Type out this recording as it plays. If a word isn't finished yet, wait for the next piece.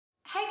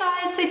Hey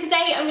guys, so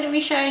today I'm going to be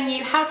showing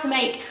you how to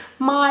make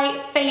my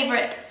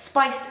favourite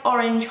spiced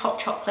orange hot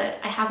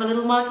chocolate. I have a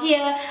little mug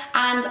here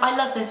and I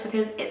love this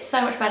because it's so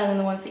much better than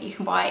the ones that you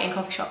can buy in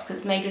coffee shops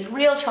because it's made with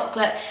real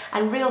chocolate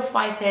and real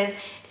spices.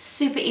 It's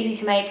super easy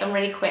to make and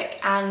really quick,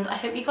 and I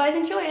hope you guys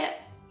enjoy it.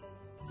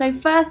 So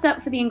first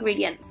up for the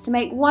ingredients. To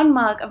make 1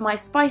 mug of my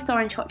spiced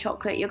orange hot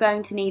chocolate, you're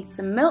going to need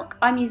some milk.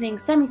 I'm using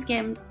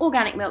semi-skimmed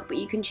organic milk, but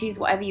you can choose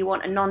whatever you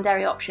want, a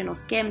non-dairy option or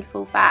skimmed,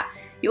 full fat.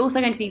 You're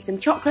also going to need some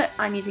chocolate.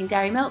 I'm using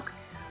dairy milk,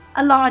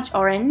 a large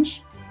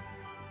orange,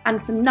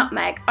 and some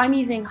nutmeg. I'm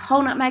using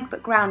whole nutmeg,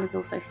 but ground is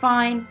also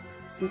fine.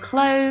 Some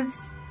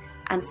cloves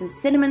and some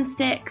cinnamon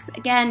sticks.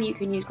 Again, you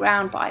can use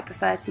ground, but I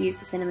prefer to use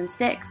the cinnamon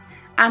sticks,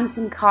 and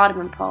some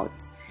cardamom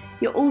pods.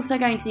 You're also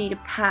going to need a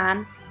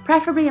pan,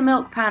 preferably a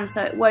milk pan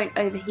so it won't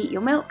overheat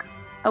your milk,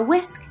 a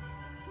whisk,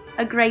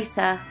 a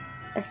grater,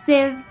 a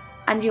sieve,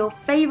 and your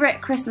favourite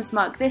Christmas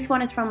mug. This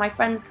one is from my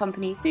friend's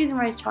company, Susan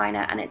Rose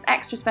China, and it's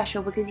extra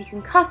special because you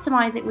can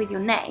customise it with your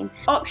name.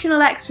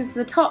 Optional extras for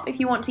the top if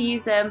you want to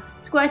use them,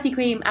 Squirty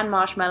Cream and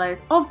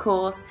Marshmallows, of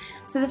course.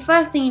 So the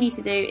first thing you need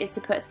to do is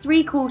to put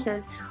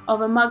 3/4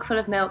 of a mug full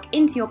of milk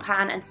into your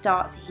pan and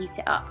start to heat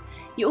it up.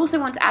 You also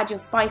want to add your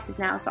spices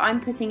now, so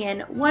I'm putting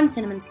in 1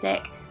 cinnamon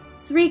stick,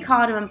 3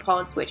 cardamom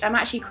pods, which I'm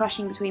actually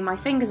crushing between my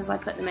fingers as I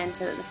put them in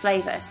so that the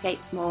flavour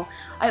escapes more.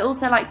 I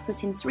also like to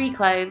put in 3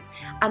 cloves,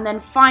 and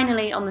then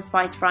finally on the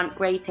spice front,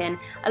 grate in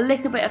a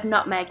little bit of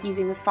nutmeg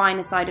using the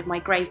finer side of my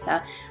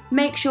grater.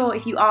 Make sure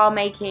if you are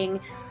making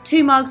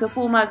 2 mugs or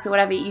 4 mugs or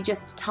whatever, you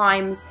just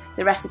times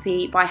the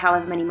recipe by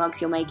however many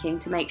mugs you're making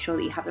to make sure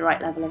that you have the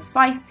right level of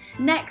spice.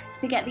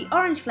 Next, to get the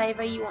orange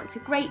flavour, you want to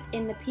grate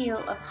in the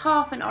peel of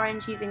half an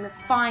orange using the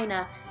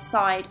finer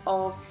side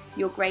of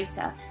your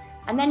grater.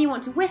 And then you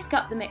want to whisk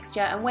up the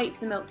mixture and wait for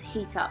the milk to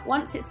heat up.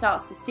 Once it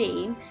starts to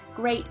steam,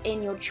 grate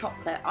in your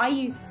chocolate. I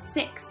use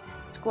 6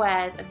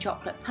 squares of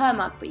chocolate per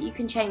mug, but you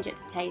can change it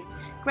to taste.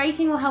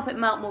 Grating will help it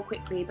melt more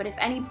quickly, but if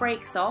any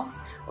breaks off,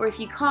 or if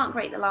you can't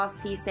grate the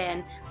last piece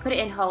in, put it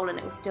in whole and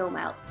it will still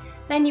melt.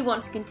 Then you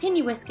want to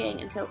continue whisking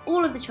until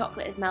all of the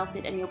chocolate is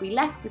melted and you'll be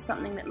left with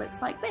something that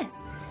looks like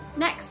this.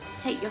 Next,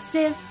 take your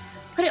sieve,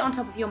 put it on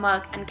top of your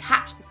mug and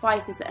catch the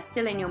spices that are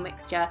still in your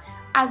mixture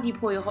as you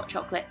pour your hot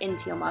chocolate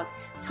into your mug.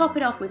 Top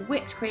it off with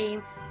whipped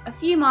cream, a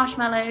few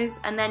marshmallows,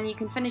 and then you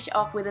can finish it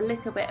off with a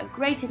little bit of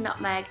grated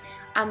nutmeg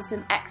and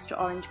some extra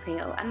orange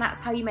peel. And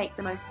that's how you make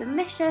the most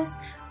delicious,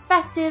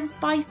 festive,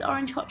 spiced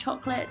orange hot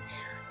chocolate.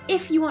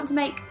 If you want to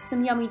make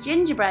some yummy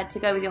gingerbread to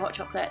go with your hot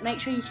chocolate, make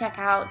sure you check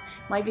out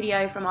my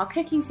video from our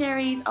cooking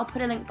series. I'll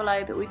put a link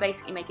below, but we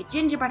basically make a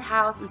gingerbread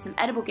house and some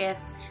edible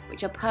gifts,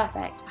 which are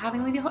perfect for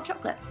having with your hot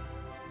chocolate.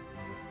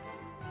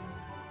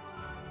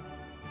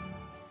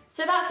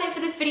 So that's it for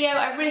this video.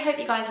 I really hope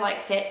you guys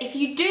liked it. If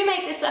you do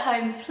make this at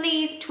home,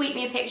 please tweet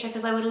me a picture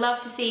because I would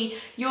love to see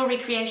your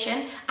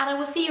recreation, and I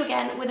will see you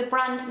again with a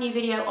brand new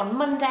video on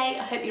Monday.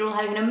 I hope you're all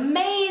having an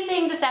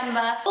amazing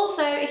December.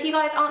 Also, if you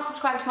guys aren't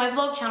subscribed to my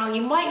vlog channel,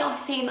 you might not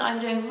have seen that I'm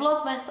doing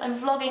Vlogmas. I'm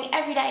vlogging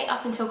every day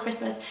up until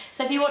Christmas.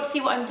 So if you want to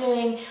see what I'm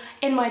doing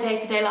in my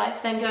day-to-day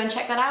life, then go and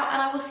check that out,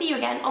 and I will see you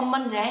again on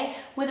Monday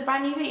with a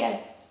brand new video.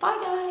 Bye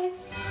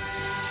guys!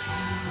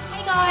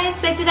 Hey guys,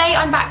 so today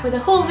I'm back with a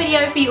haul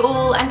video for you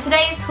all, and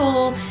today's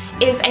haul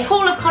is a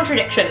haul of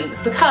contradictions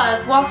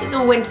because whilst it's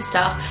all winter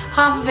stuff,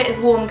 half of it is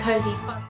warm, cosy,